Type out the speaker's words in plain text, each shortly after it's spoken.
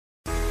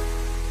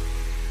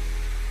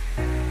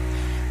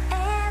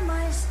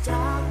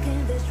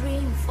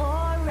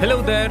Hello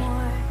there,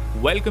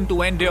 welcome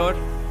to Endure.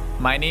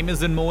 My name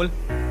is Anmol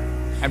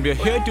and we are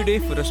here today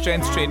for a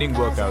strength training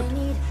workout.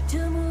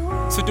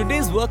 So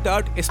today's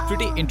workout is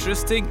pretty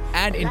interesting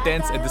and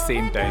intense at the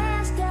same time.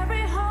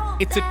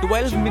 It's a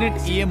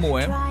 12-minute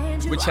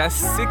EMOM which has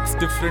 6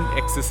 different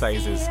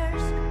exercises.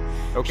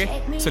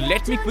 Okay, so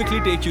let me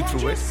quickly take you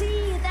through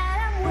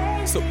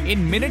it. So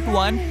in minute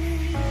 1,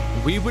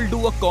 we will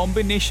do a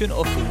combination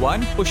of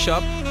 1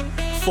 push-up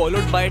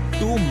followed by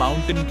 2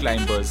 mountain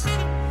climbers.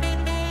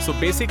 So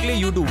basically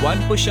you do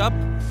 1 push-up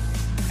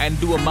and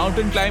do a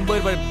mountain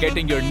climber by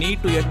getting your knee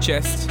to your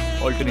chest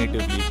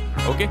alternatively.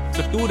 Okay,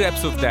 so 2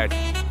 reps of that.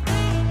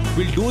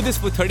 We'll do this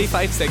for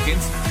 35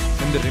 seconds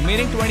and the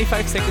remaining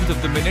 25 seconds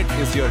of the minute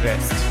is your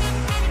rest.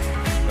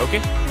 Okay,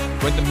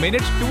 when the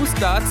minute 2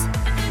 starts,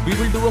 we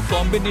will do a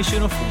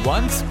combination of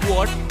 1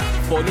 squat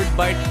followed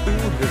by 2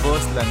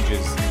 reverse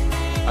lunges.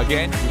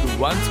 Again, you do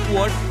 1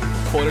 squat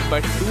followed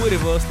by 2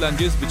 reverse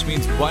lunges, which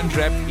means 1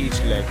 rep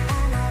each leg.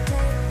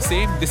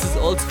 Same, this is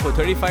also for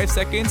 35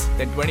 seconds,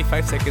 then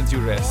 25 seconds you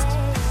rest.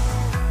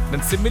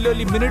 Then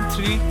similarly, minute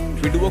 3,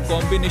 we do a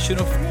combination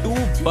of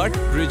 2 butt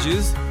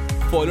bridges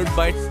followed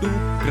by 2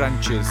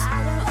 crunches.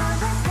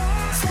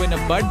 So in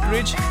a butt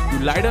bridge, you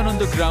lie down on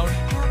the ground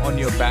on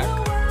your back.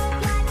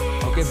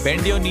 Okay,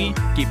 bend your knee,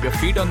 keep your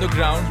feet on the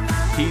ground,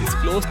 heels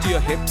close to your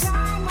hips.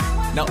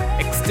 Now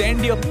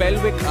extend your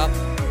pelvic up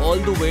all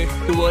the way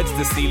towards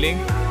the ceiling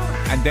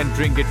and then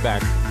bring it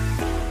back.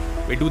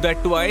 We do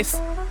that twice,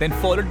 then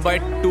followed by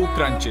 2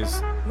 crunches.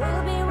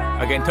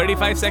 Again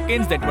 35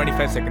 seconds, then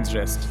 25 seconds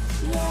rest.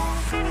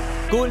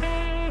 Cool.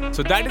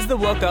 So that is the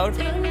workout,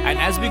 and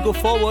as we go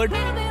forward,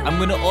 I'm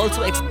going to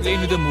also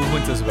explain you the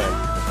movements as well.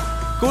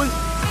 Cool.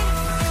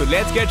 So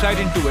let's get right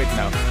into it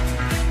now.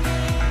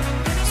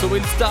 So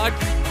we'll start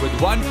with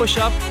 1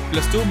 push-up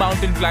plus 2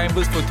 mountain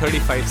climbers for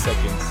 35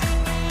 seconds.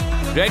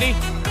 Ready?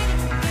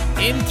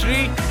 In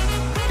 3,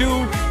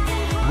 2,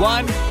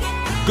 1,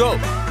 go.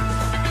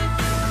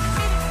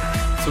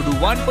 So do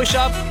 1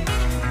 push-up,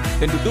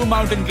 then do 2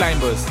 mountain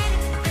climbers,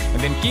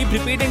 and then keep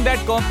repeating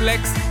that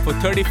complex for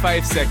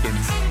 35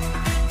 seconds.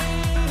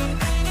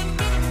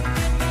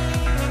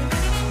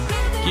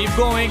 Keep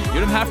going.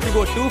 You don't have to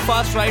go too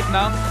fast right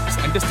now. Just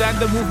understand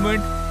the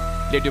movement,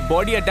 let your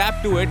body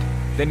adapt to it,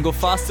 then go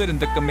faster in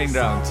the coming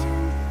rounds.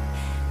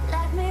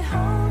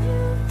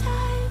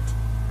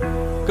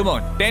 Come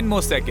on, 10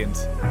 more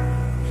seconds.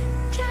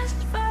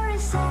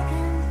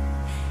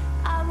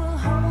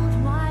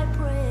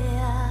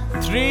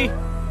 3,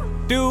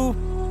 2,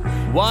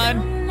 1,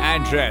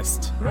 and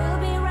rest.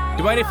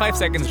 25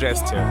 seconds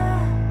rest here.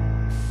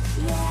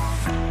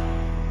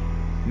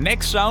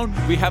 Next round,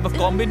 we have a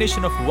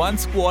combination of 1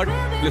 squat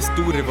plus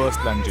 2 reverse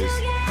lunges.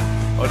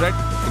 Alright,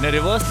 in a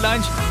reverse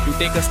lunge, you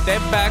take a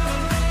step back,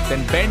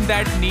 then bend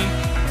that knee,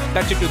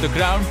 touch it to the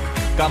ground,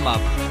 come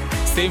up.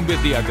 Same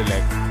with the other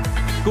leg.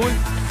 Cool?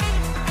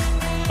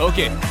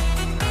 Okay.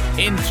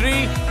 In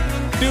 3,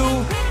 2,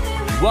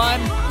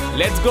 1,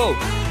 let's go.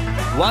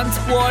 1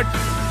 squat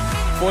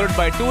followed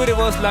by 2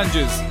 reverse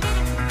lunges.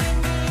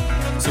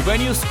 So when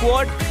you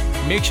squat,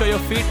 make sure your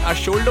feet are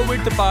shoulder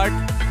width apart,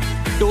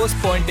 toes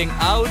pointing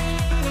out.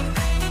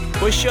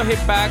 Push your hip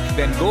back,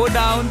 then go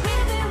down.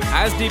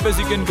 As deep as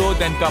you can go,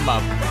 then come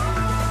up.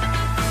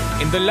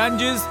 In the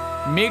lunges,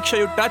 make sure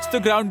you touch the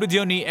ground with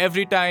your knee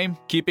every time,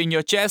 keeping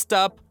your chest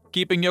up,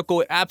 keeping your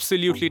core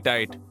absolutely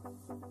tight.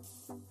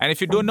 And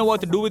if you don't know what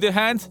to do with your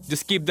hands,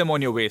 just keep them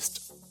on your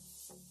waist.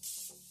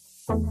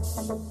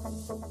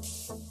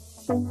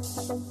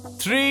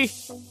 3,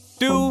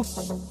 2,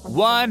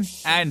 1,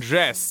 and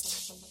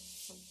rest.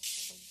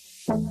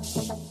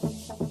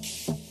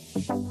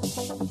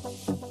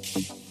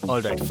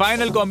 Alright,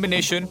 final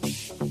combination.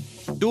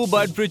 2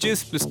 butt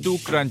bridges plus 2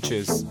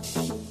 crunches.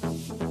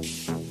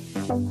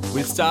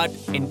 We'll start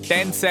in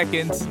 10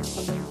 seconds.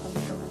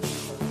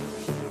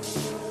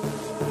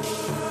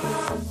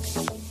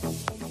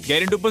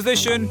 Get into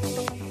position.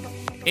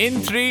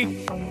 In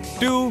 3,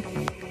 2,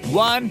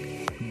 1,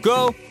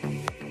 go.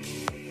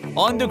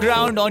 On the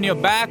ground, on your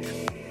back.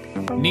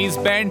 Knees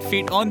bent,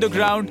 feet on the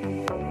ground.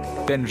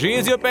 Then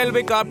raise your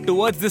pelvic up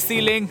towards the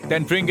ceiling,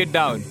 then bring it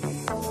down.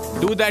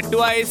 Do that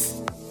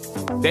twice.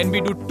 Then we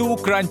do 2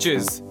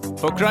 crunches.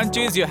 For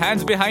crunches, your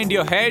hands behind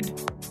your head.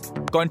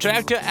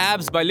 Contract your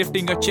abs by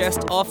lifting your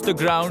chest off the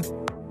ground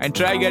and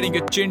try getting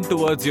your chin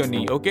towards your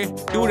knee, okay?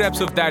 2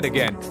 reps of that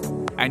again.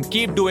 And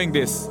keep doing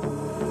this.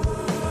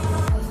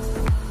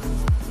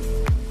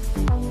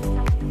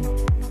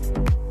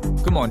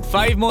 Come on,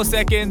 5 more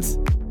seconds.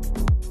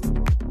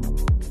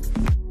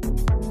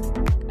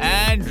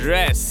 And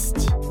rest.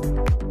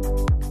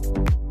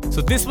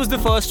 So this was the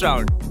first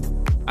round.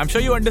 I'm sure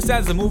you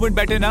understand the movement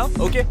better now,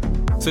 okay?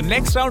 So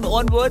next round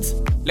onwards,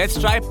 let's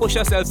try push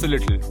ourselves a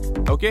little,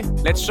 okay?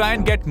 Let's try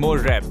and get more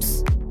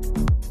reps.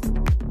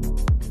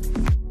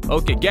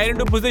 Okay, get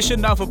into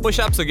position now for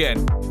push-ups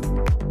again.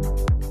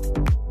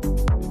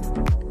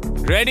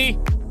 Ready?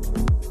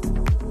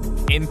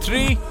 In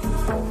 3,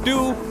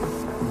 2,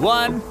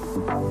 1,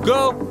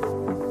 go.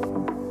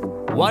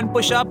 1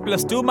 push-up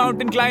plus 2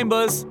 mountain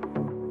climbers.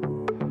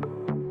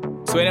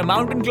 So in a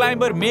mountain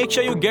climber, make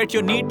sure you get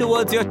your knee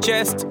towards your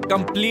chest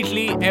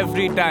completely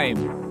every time.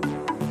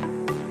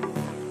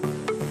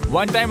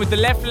 One time with the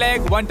left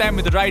leg, one time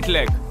with the right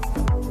leg.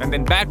 And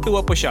then back to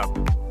a push-up.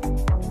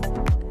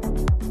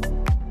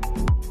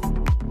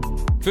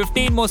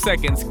 15 more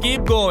seconds.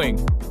 Keep going.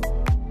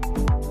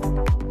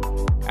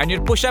 And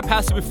your push-up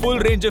has to be full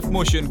range of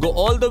motion. Go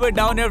all the way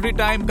down every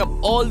time. Come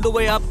all the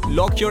way up.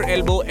 Lock your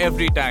elbow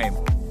every time.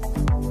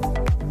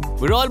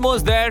 We're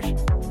almost there.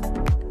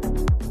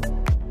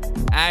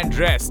 And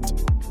rest.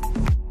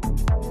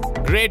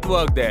 Great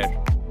work there.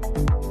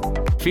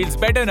 Feels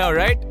better now,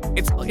 right?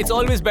 It's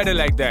always better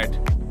like that.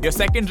 Your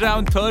second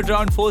round, third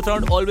round, fourth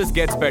round always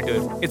gets better.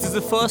 This is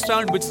the first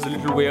round which is a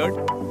little weird.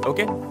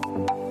 Okay?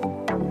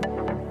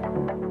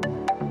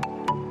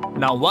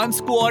 Now 1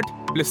 squat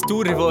plus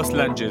 2 reverse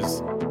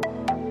lunges.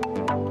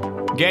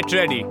 Get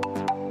ready.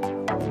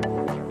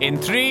 In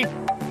 3,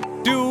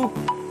 2,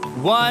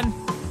 1,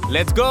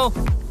 let's go.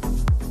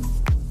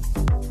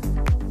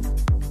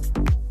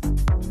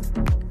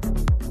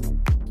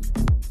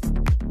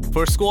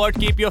 For squat,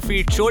 keep your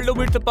feet shoulder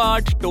width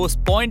apart, toes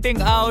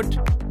pointing out,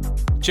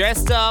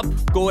 chest up,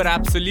 core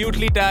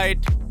absolutely tight.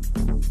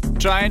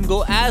 Try and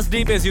go as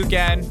deep as you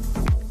can.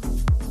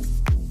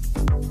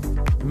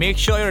 Make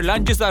sure your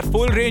lunges are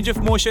full range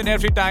of motion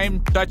every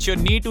time. Touch your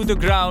knee to the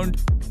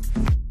ground.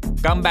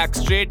 Come back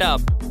straight up.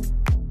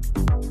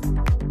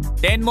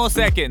 10 more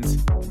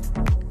seconds.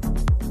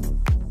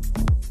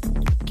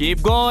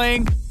 Keep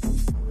going.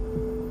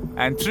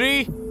 And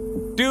 3,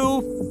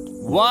 2,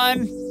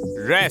 1,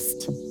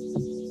 rest.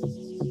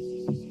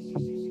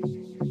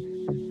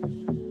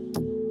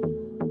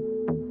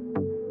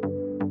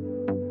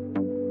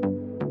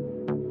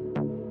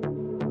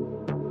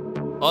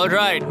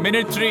 Alright,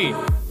 minute 3.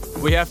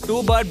 We have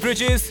 2 butt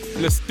bridges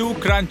plus 2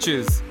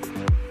 crunches.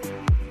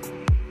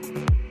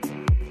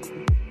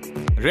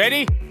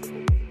 Ready?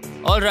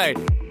 Alright.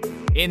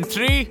 In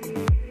 3,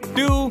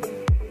 2,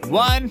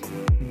 1,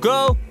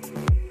 go.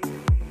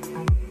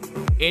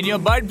 In your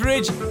butt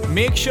bridge,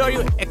 make sure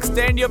you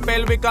extend your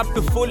pelvic up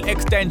to full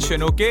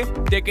extension, okay?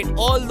 Take it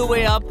all the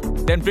way up,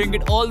 then bring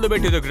it all the way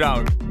to the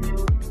ground.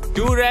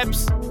 2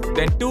 reps,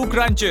 then 2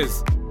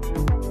 crunches.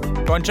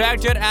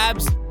 Contract your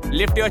abs,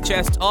 lift your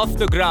chest off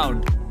the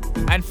ground.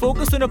 And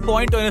focus on a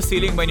point on a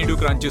ceiling when you do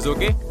crunches,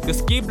 okay?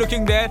 Just keep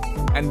looking there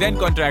and then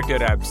contract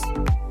your abs.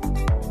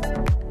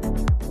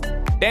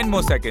 10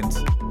 more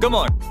seconds. Come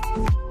on.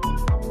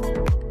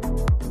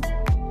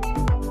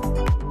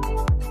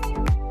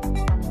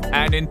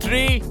 And in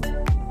 3,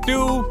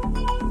 2,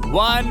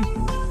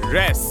 1,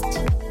 rest.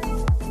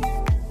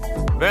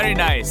 Very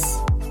nice.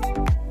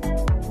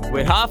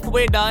 We're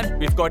halfway done.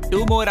 We've got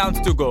 2 more rounds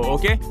to go,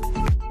 okay?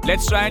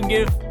 Let's try and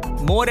give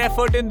more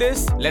effort in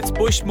this. Let's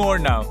push more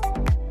now.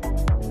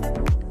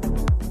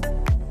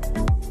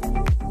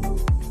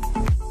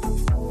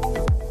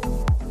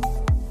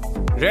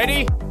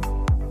 Ready?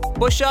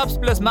 Push-ups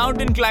plus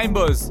mountain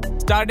climbers.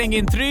 Starting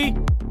in 3,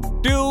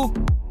 2,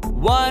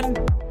 1,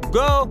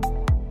 go.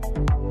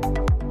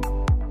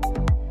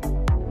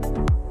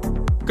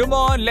 Come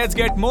on, let's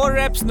get more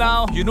reps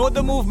now. You know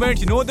the movement,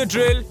 you know the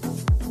drill.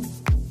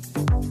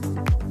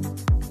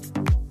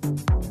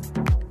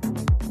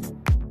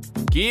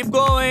 Keep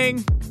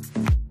going.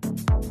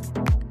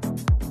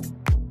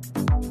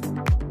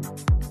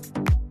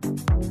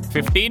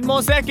 "15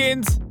 more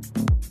seconds.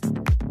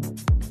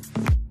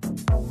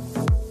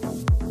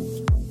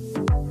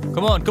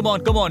 Come on, come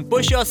on, come on.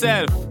 Push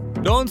yourself.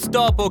 Don't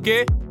stop,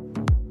 okay?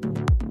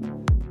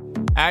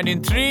 And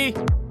in 3,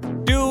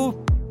 2,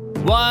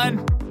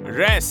 1,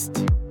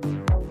 rest.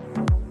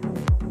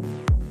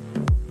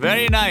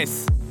 Very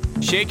nice.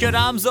 Shake your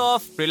arms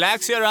off.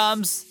 Relax your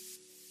arms.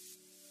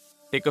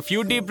 Take a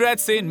few deep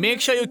breaths in.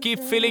 Make sure you keep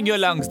filling your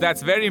lungs.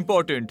 That's very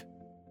important.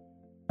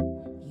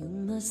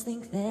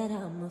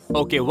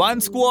 Okay, 1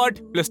 squat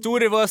plus 2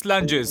 reverse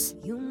lunges.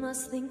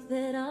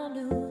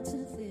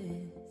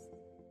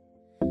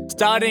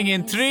 Starting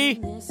in 3,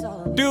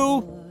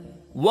 2,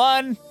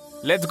 1,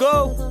 let's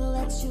go.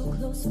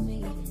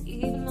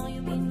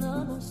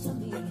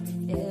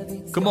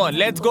 Come on,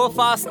 let's go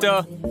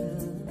faster.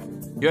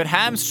 Your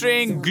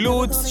hamstring,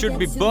 glutes should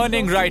be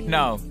burning right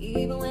now.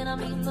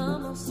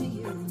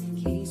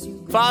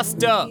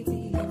 Faster.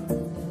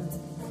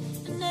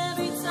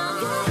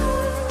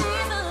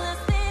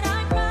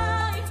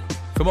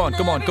 Come on,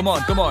 come on, come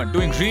on, come on.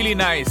 Doing really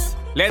nice.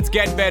 Let's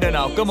get better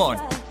now. Come on.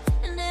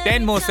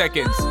 10 more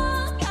seconds.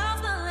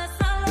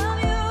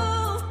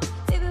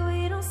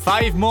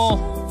 5 more.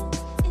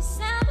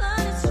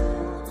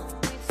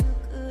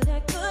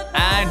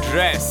 And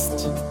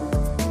rest.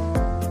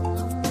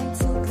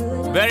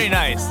 Very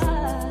nice.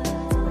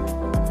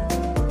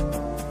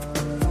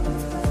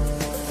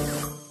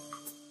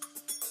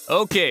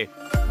 Okay.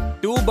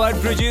 2 butt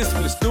bridges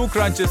plus 2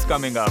 crunches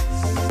coming up.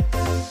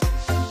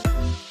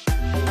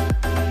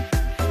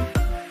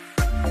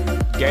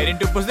 Get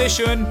into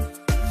position.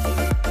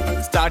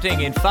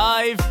 Starting in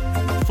 5,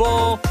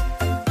 4,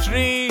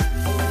 3,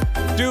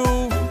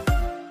 2,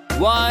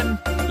 1.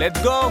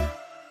 Let's go.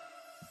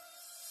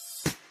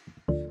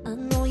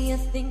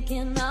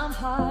 I'm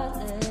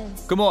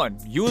heartless. Come on,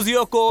 use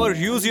your core,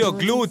 use your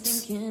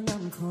glutes.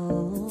 I'm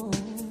cold.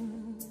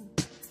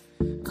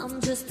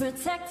 I'm just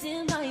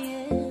protecting my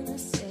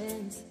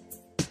innocence.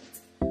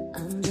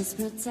 I'm just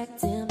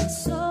protecting my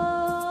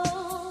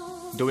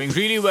soul. Doing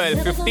really well.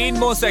 15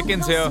 more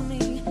seconds here.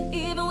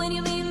 Even when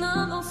you mean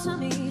the most to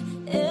me,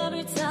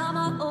 every time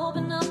I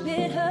open up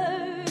it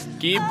hurts.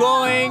 Keep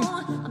going.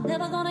 I'm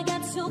never gonna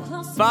get too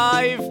close to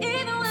 5, you.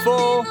 Even when 4,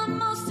 I mean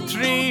the most to you.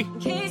 3, In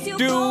case you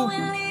 2, go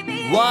and leave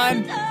me 1,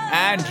 in the dark.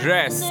 and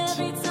rest.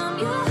 Every time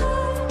you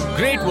hurt me,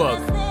 Great work.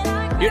 I realize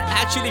that I You're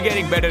actually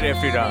getting better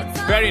every round.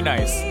 Very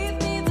nice.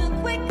 leave me, the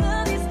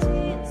quicker these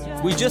tears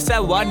dry. We just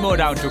have one more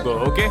round to go,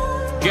 okay?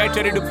 Get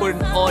ready to put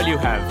in all you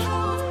have.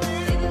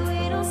 Baby,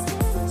 we don't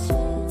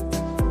stand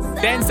a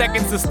chance. 10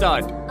 seconds to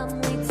start.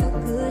 I'm way too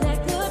good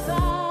at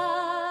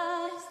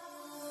goodbyes.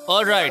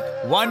 Alright,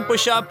 1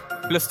 push-up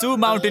plus 2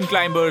 mountain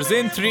climbers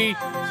in 3,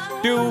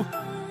 2,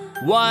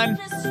 1,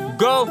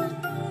 go!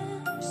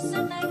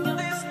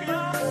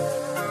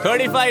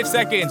 35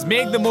 seconds,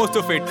 make the most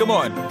of it, come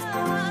on.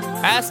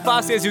 As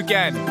fast as you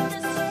can.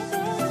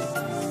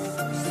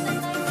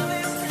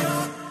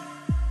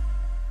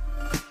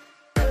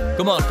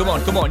 Come on, come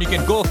on, come on, you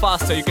can go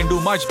faster, you can do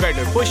much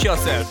better, push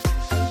yourself.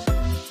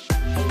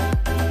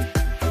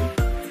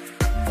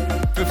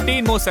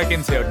 15 more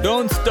seconds here,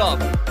 don't stop.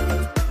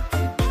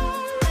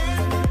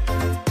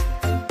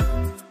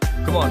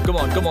 Come on, come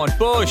on, come on,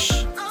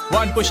 push.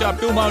 1 push-up,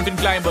 2 mountain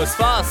climbers,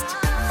 fast.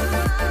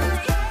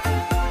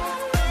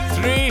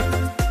 3,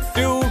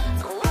 2,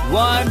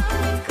 1,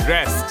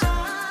 rest.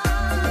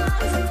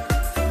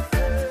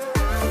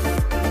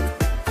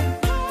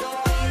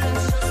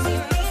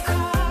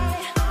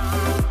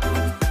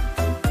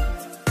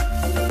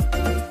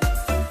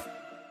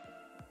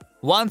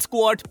 One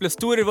squat plus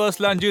 2 reverse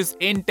lunges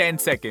in 10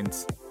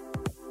 seconds.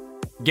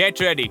 Get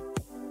ready.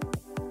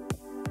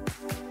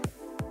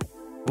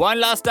 One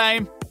last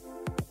time.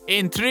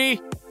 In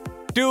 3,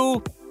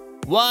 2,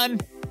 1,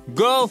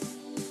 go.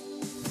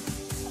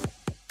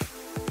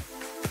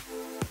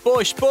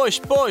 Push,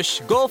 push,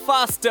 push. Go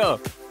faster.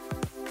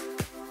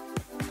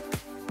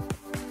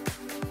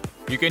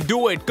 You can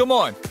do it. Come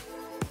on.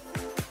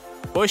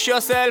 Push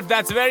yourself.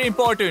 That's very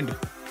important.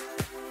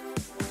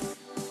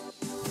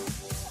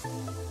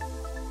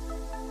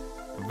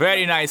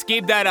 Very nice.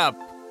 Keep that up.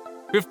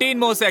 15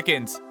 more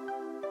seconds.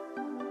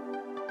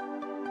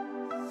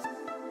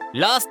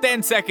 Last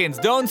 10 seconds.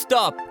 Don't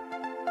stop.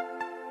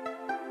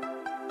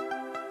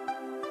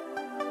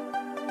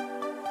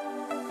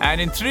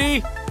 And in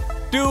 3,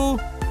 2,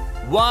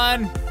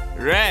 1,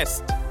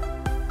 rest.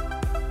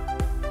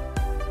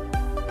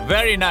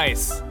 Very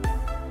nice.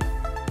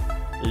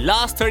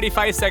 Last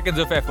 35 seconds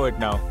of effort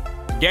now.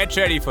 Get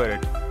ready for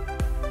it.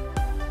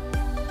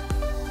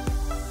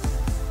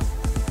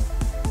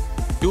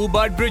 2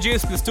 butt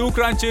bridges plus 2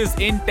 crunches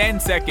in 10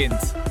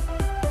 seconds.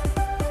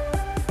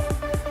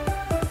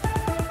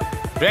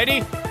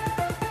 Ready?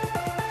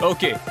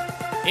 Okay.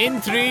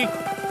 In 3,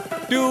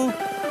 2,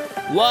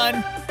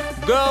 1,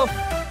 go.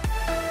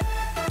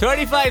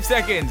 35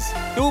 seconds.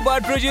 2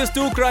 butt bridges,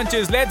 2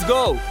 crunches. Let's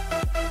go.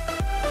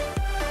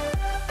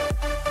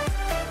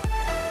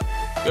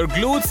 Your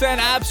glutes and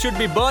abs should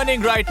be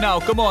burning right now.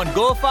 Come on,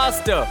 go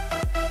faster.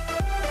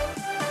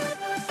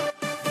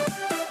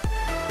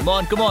 Come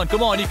on, come on,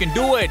 come on. You can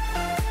do it.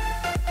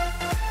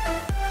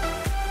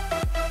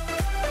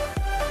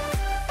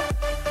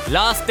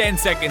 Last 10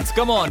 seconds.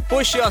 Come on,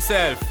 push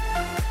yourself.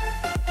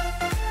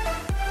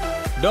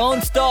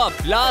 Don't stop.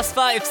 Last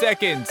 5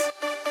 seconds.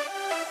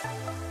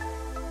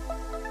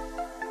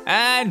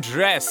 And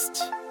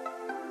rest.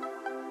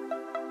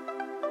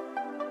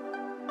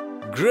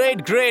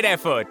 Great, great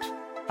effort.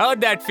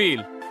 How'd that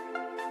feel?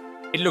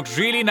 It looked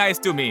really nice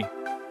to me.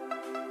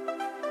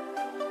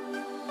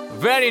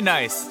 Very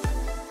nice.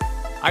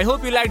 I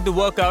hope you liked the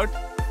workout.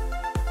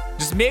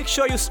 Just make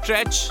sure you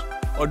stretch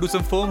or do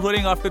some foam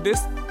rolling after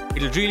this.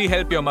 It'll really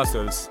help your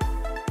muscles.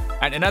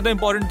 And another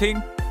important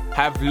thing,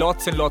 have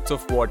lots and lots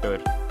of water.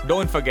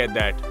 Don't forget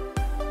that.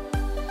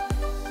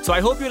 So I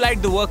hope you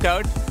liked the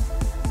workout.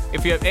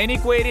 If you have any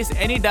queries,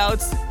 any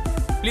doubts,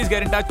 please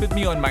get in touch with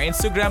me on my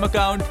Instagram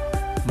account.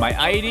 My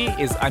ID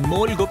is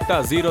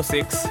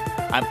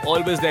AnmolGupta06. I'm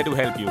always there to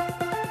help you.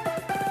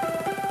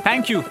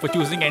 Thank you for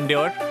choosing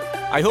Endure.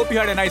 I hope you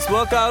had a nice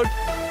workout.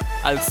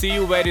 I'll see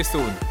you very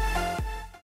soon.